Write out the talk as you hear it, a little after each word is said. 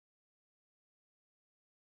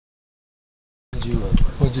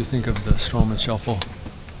What did you think of the Stroman shuffle?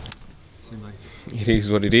 Seemed like It is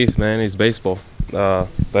what it is, man. It's baseball.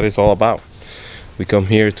 That is all about. We come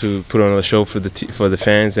here to put on a show for the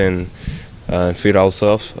fans and feed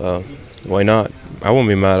ourselves. Why not? I won't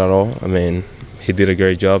be mad at all. I mean, he did a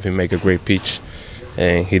great job. He made a great pitch,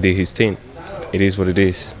 and he did his thing. It is what it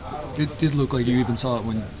is. it did look like you even saw it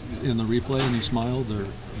when in the replay and you smiled, or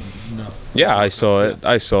no? Yeah, I saw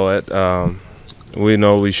it. We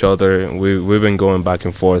know each other. We've been going back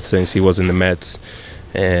and forth since he was in the Mets,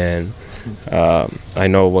 and I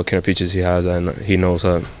know what kind of pitches he has, and he knows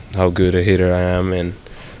how good a hitter I am, and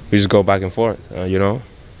we just go back and forth, you know.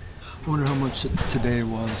 I wonder how much today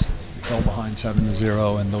was fell behind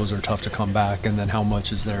 7-0, and those are tough to come back, and then how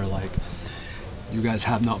much is there like you guys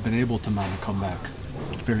have not been able to mount a comeback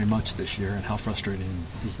very much this year, and how frustrating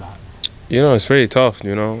is that? You know, it's pretty tough.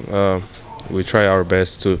 You know, we try our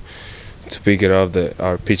best to pick it up.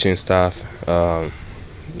 Our pitching staff,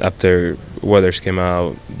 after Weathers came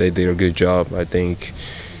out, they did a good job. I think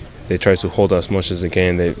they try to hold us as much as they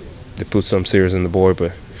can. They put some series on the board,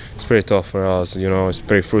 but it's pretty tough for us. You know, it's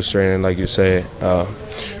pretty frustrating, like you say.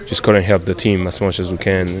 Just couldn't help the team as much as we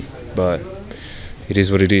can, but it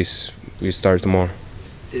is what it is. We start tomorrow.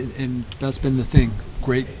 And that's been the thing.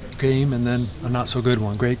 Great game and then a not so good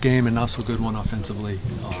one. Great game and not so good one offensively.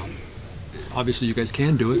 Obviously you guys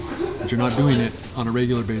can do it, but you're not doing it on a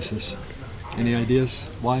regular basis. Any ideas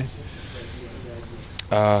why?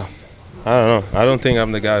 I don't know. I don't think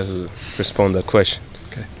I'm the guy who respond to that question.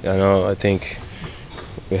 Okay. You know, I think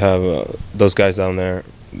we have those guys down there.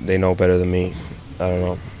 They know better than me. I don't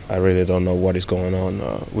know. I really don't know what is going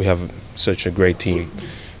on. We have such a great team,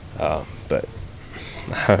 but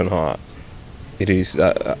I don't know. It is.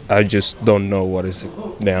 I just don't know what is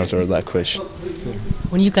the answer to that question.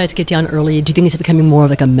 When you guys get down early, do you think it's becoming more of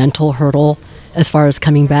like a mental hurdle as far as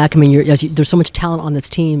coming back? I mean, there's so much talent on this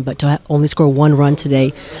team, but to only score one run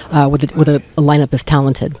today with a lineup as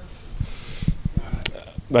talented.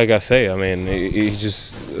 Like I say, I mean, it's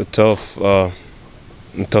just a tough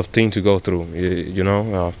thing to go through. You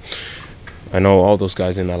know, I know all those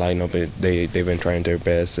guys in the lineup. They've been trying their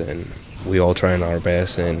best, and we all trying our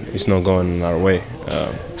best, and it's not going our way.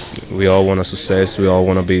 We all want a success. We all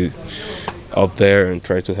want to be up there and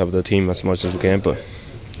try to help the team as much as we can, but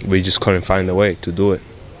we just couldn't find a way to do it.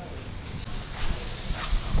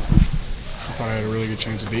 I thought I had a really good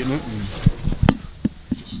chance of beating it, and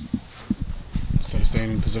just instead of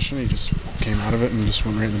staying in position, he just came out of it and just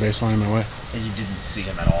went right in the baseline my way. And you didn't see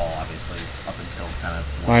him at all, obviously, up until kind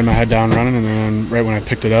of... I had my head down running, and then right when I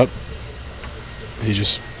picked it up, he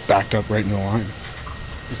just backed up right into the line.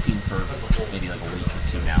 This team for maybe like a week or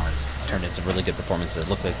two now has turned in some really good performances. It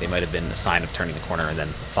looked like they might have been a sign of turning the corner, and then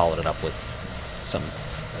followed it up with some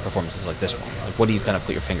performances like this one. Like, what do you kind of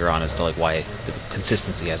put your finger on as to like why the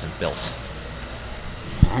consistency hasn't built?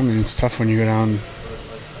 I mean, it's tough when you go down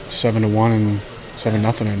 7-1 and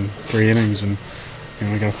 7-0 in 3 innings, and you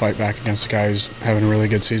know, you got to fight back against a guy who's having a really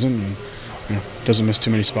good season and you know, doesn't miss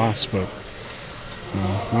too many spots. But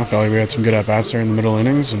I felt like we had some good at-bats there in the middle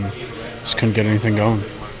innings and just couldn't get anything going.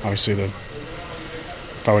 Obviously,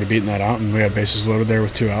 if I would have beaten that out and we had bases loaded there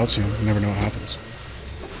with 2 outs, you never know what happens.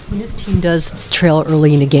 When this team does trail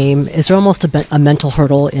early in a game, is there almost a mental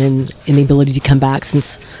hurdle in the ability to come back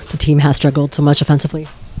since the team has struggled so much offensively?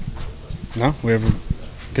 No, we have a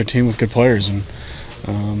good team with good players, and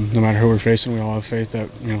no matter who we're facing, we all have faith that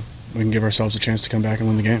we can give ourselves a chance to come back and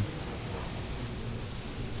win the game.